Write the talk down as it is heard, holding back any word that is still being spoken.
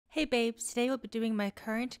Hey babes, today we'll be doing my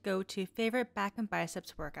current go-to favorite back and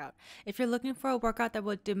biceps workout. If you're looking for a workout that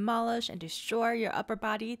will demolish and destroy your upper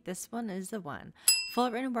body, this one is the one.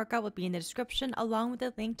 Full written workout will be in the description along with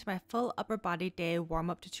a link to my full upper body day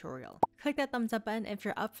warm-up tutorial. Click that thumbs up button if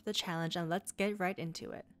you're up for the challenge and let's get right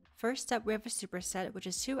into it. First up, we have a superset, which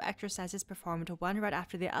is 2 exercises performed one right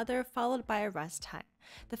after the other, followed by a rest time.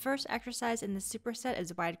 The first exercise in the superset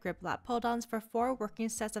is wide grip lat pull downs for 4 working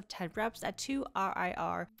sets of 10 reps at 2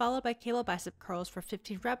 RIR, followed by cable bicep curls for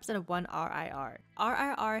 15 reps at 1 RIR.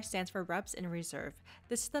 RIR stands for reps in reserve.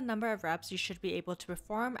 This is the number of reps you should be able to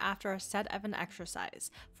perform after a set of an exercise.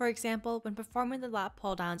 For example, when performing the lat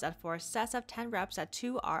pull downs at 4 sets of 10 reps at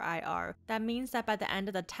 2 RIR, that means that by the end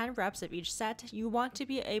of the 10 reps of each set, you want to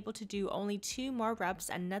be able to do only 2 more reps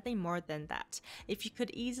and nothing more than that. If you could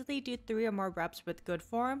easily do 3 or more reps with good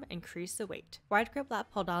form, increase the weight. Wide grip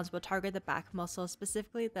lat pull downs will target the back muscles,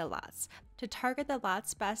 specifically the lats. To target the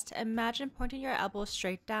lats best, imagine pointing your elbows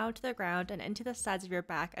straight down to the ground and into the sides of your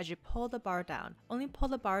back as you pull the bar down. Only pull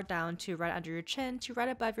the bar down to right under your chin to right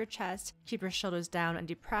above your chest. Keep your shoulders down and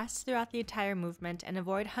depressed throughout the entire movement and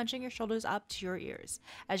avoid hunching your shoulders up to your ears.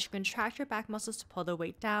 As you contract your back muscles to pull the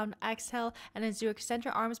weight down, exhale, and as you extend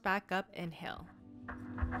your arms back up, inhale.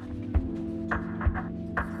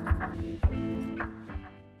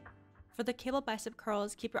 For the cable bicep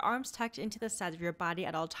curls, keep your arms tucked into the sides of your body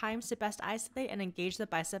at all times to best isolate and engage the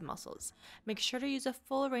bicep muscles. Make sure to use a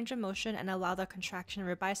full range of motion and allow the contraction of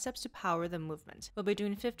your biceps to power the movement. We'll be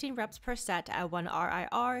doing 15 reps per set at 1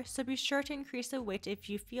 RIR, so be sure to increase the weight if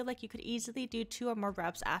you feel like you could easily do 2 or more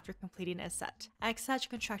reps after completing a set. Exhale to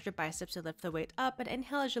contract your biceps to lift the weight up, and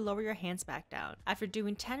inhale as you lower your hands back down. After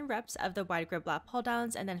doing 10 reps of the wide grip lat pull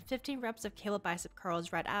downs and then 15 reps of cable bicep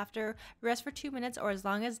curls right after, rest for 2 minutes or as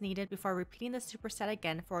long as needed before repeating the superset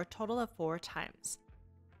again for a total of 4 times.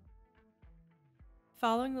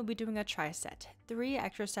 Following, we'll be doing a tricep, 3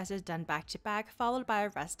 exercises done back to back, followed by a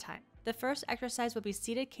rest time. The first exercise will be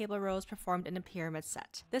seated cable rows performed in a pyramid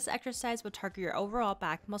set. This exercise will target your overall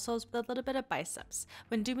back muscles with a little bit of biceps.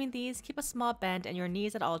 When doing these, keep a small bend in your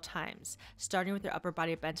knees at all times. Starting with your upper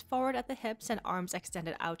body bent forward at the hips and arms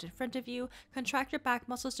extended out in front of you, contract your back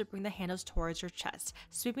muscles to bring the handles towards your chest,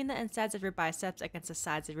 sweeping the insides of your biceps against the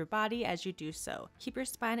sides of your body as you do so. Keep your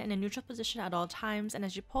spine in a neutral position at all times, and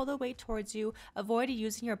as you pull the weight towards you, avoid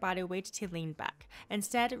using your body weight to lean back.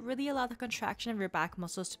 Instead, really allow the contraction of your back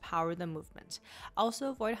muscles to power the movement. Also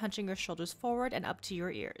avoid hunching your shoulders forward and up to your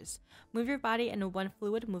ears. Move your body in one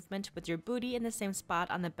fluid movement with your booty in the same spot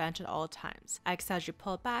on the bench at all times. Exhale as you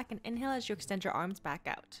pull back and inhale as you extend your arms back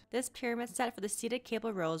out. This pyramid set for the seated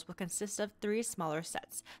cable rows will consist of 3 smaller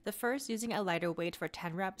sets. The first using a lighter weight for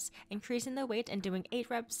 10 reps, increasing the weight and doing 8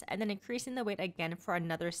 reps, and then increasing the weight again for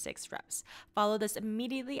another 6 reps. Follow this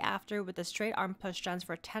immediately after with the straight arm push downs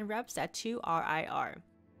for 10 reps at 2 RIR.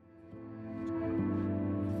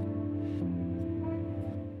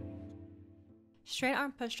 Straight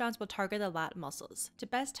arm pushdowns will target the lat muscles. To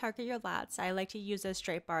best target your lats, I like to use a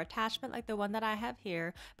straight bar attachment like the one that I have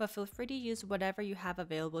here, but feel free to use whatever you have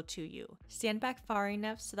available to you. Stand back far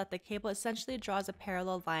enough so that the cable essentially draws a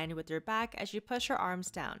parallel line with your back as you push your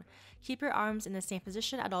arms down. Keep your arms in the same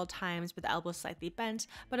position at all times with elbows slightly bent,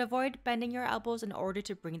 but avoid bending your elbows in order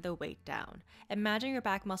to bring the weight down. Imagine your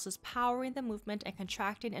back muscles powering the movement and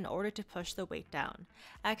contracting in order to push the weight down.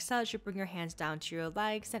 Exhale as you bring your hands down to your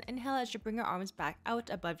legs, and inhale as you bring your arms back out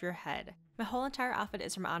above your head. My whole entire outfit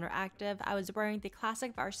is from Honor Active. I was wearing the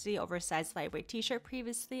classic varsity oversized lightweight t-shirt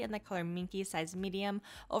previously in the color minky size medium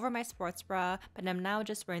over my sports bra, but I'm now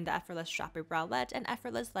just wearing the Effortless Strappy bralette and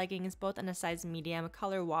Effortless leggings, both in a size medium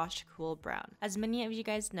color washed cool brown. As many of you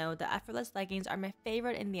guys know, the Effortless leggings are my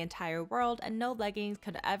favorite in the entire world, and no leggings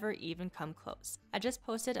could ever even come close. I just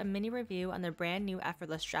posted a mini review on the brand new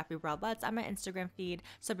Effortless Strappy bralettes on my Instagram feed,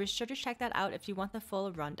 so be sure to check that out if you want the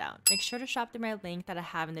full rundown. Make sure to shop through my link that I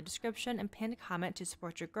have in the description and pinned comment to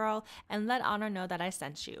support your girl and let Honor know that I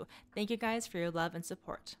sent you. Thank you guys for your love and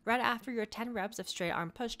support. Right after your 10 reps of straight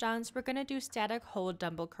arm push downs, we're going to do static hold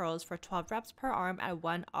dumbbell curls for 12 reps per arm at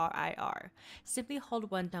 1 RIR. Simply hold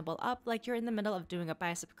one dumbbell up like you're in the middle of doing a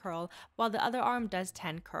bicep curl while the other arm does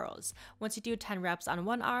 10 curls. Once you do 10 reps on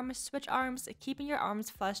one arm, switch arms, keeping your arms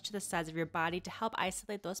flush to the sides of your body to help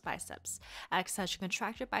isolate those biceps. Exhale as you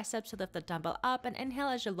contract your biceps to lift the dumbbell up, and inhale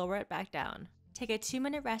as you lower it back down. Take a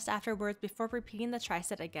 2-minute rest afterwards before repeating the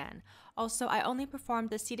tricep again. Also, I only performed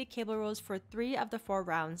the seated cable rows for 3 of the 4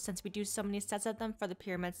 rounds since we do so many sets of them for the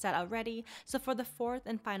pyramid set already, so for the 4th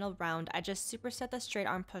and final round, I just superset the straight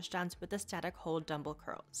arm pushdowns with the static hold dumbbell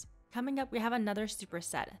curls. Coming up, we have another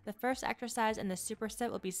superset. The first exercise in the superset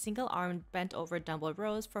will be single arm bent over dumbbell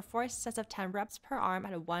rows for 4 sets of 10 reps per arm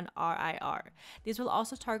at 1 RIR. These will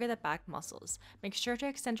also target the back muscles. Make sure to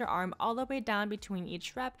extend your arm all the way down between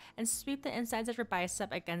each rep and sweep the insides of your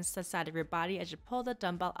bicep against the side of your body as you pull the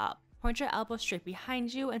dumbbell up. Point your elbow straight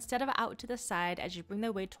behind you instead of out to the side as you bring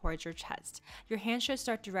the weight towards your chest. Your hands should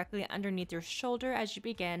start directly underneath your shoulder as you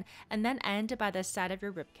begin and then end by the side of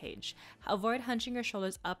your ribcage. Avoid hunching your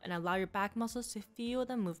shoulders up and allow your back muscles to fuel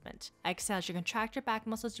the movement. Exhale as you contract your back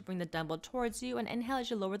muscles to bring the dumbbell towards you, and inhale as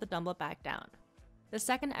you lower the dumbbell back down. The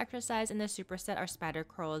second exercise in the superset are spider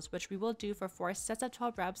curls, which we will do for 4 sets of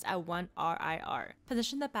 12 reps at 1 RIR.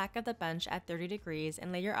 Position the back of the bench at 30 degrees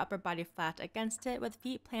and lay your upper body flat against it with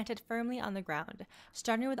feet planted firmly on the ground.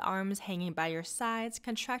 Starting with arms hanging by your sides,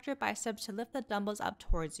 contract your biceps to lift the dumbbells up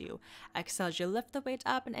towards you. Exhale as you lift the weight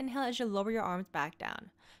up and inhale as you lower your arms back down.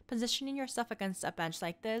 Positioning yourself against a bench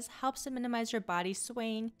like this helps to minimize your body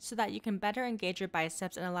swaying so that you can better engage your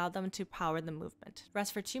biceps and allow them to power the movement.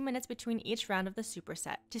 Rest for 2 minutes between each round of the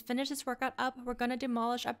superset. To finish this workout up, we're going to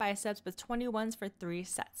demolish our biceps with 21s for 3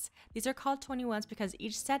 sets. These are called 21s because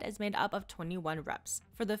each set is made up of 21 reps.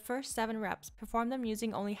 For the first 7 reps, perform them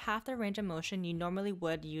using only half the range of motion you normally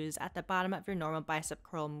would use at the bottom of your normal bicep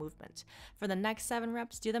curl movement. For the next 7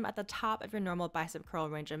 reps, do them at the top of your normal bicep curl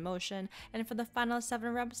range of motion, and for the final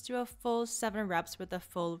 7 reps, do a full 7 reps with a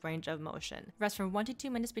full range of motion. Rest for 1 to 2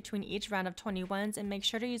 minutes between each round of 21s and make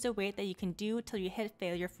sure to use a weight that you can do till you hit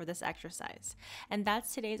failure for this exercise. And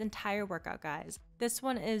that's today's entire workout, guys. This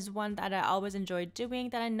one is one that I always enjoyed doing,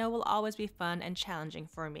 that I know will always be fun and challenging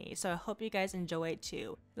for me, so I hope you guys enjoy it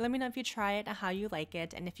too. Let me know if you try it and how you like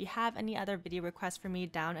it, and if you have any other video requests for me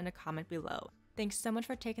down in a comment below. Thanks so much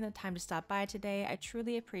for taking the time to stop by today. I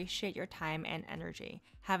truly appreciate your time and energy.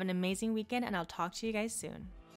 Have an amazing weekend, and I'll talk to you guys soon.